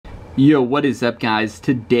Yo, what is up guys?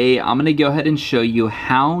 Today I'm going to go ahead and show you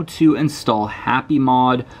how to install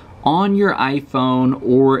HappyMod on your iPhone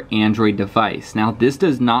or Android device. Now this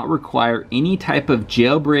does not require any type of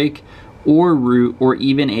jailbreak or root or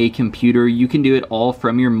even a computer. You can do it all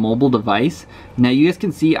from your mobile device. Now you guys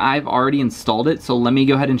can see I've already installed it, so let me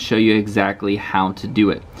go ahead and show you exactly how to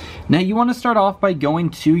do it. Now you want to start off by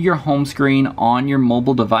going to your home screen on your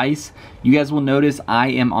mobile device. You guys will notice I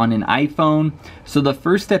am on an iPhone. So the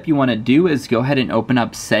first step you want to do is go ahead and open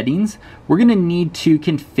up settings. We're going to need to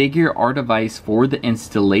configure our device for the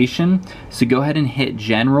installation. So go ahead and hit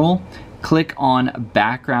general, click on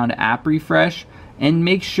background app refresh, and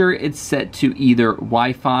make sure it's set to either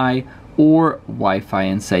Wi-Fi or Wi-Fi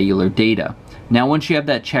and cellular data. Now once you have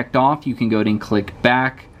that checked off, you can go ahead and click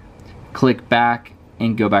back,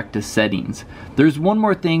 and go back to settings. There's one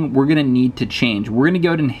more thing we're gonna need to change. We're gonna go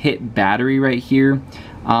ahead and hit battery right here,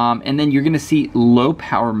 and then you're gonna see low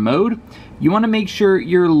power mode. You wanna make sure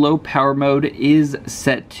your low power mode is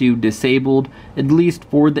set to disabled, at least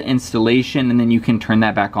for the installation, and then you can turn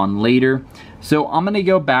that back on later. So I'm gonna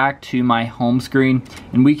go back to my home screen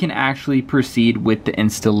and we can actually proceed with the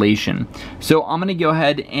installation. So I'm gonna go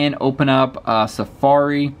ahead and open up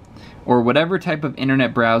Safari or whatever type of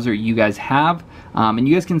internet browser you guys have. And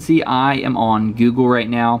you guys can see I am on Google right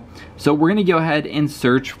now. So we're gonna go ahead and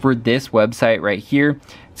search for this website right here.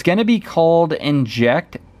 It's gonna be called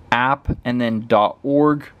inject app and then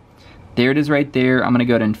 .org. There it is right there. I'm gonna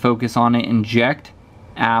go ahead and focus on it,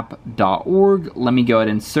 injectapp.org. Let me go ahead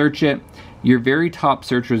and search it. Your very top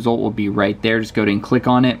search result will be right there. Just go ahead and click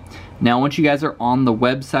on it. Now once you guys are on the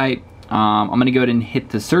website, I'm gonna go ahead and hit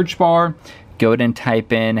the search bar, go ahead and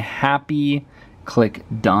type in Happy, click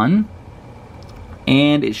done,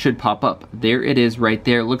 and it should pop up. There it is right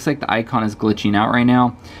there. It looks like the icon is glitching out right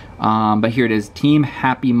now. But here it is, Team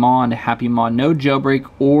HappyMod, no jailbreak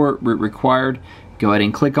or root required. Go ahead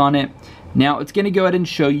and click on it. Now it's gonna go ahead and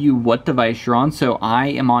show you what device you're on. So I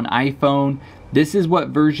am on iPhone. This is what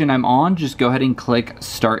version I'm on. Just go ahead and click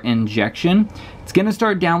start injection. It's gonna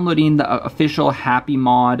start downloading the official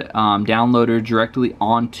HappyMod downloader directly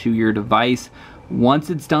onto your device. Once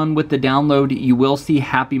it's done with the download, you will see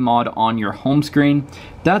HappyMod on your home screen.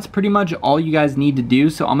 That's pretty much all you guys need to do.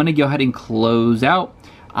 So I'm gonna go ahead and close out.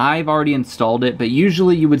 I've already installed it, but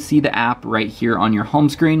usually you would see the app right here on your home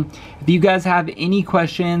screen. If you guys have any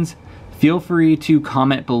questions, feel free to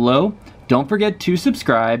comment below. Don't forget to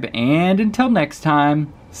subscribe, and until next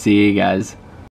time, see you guys.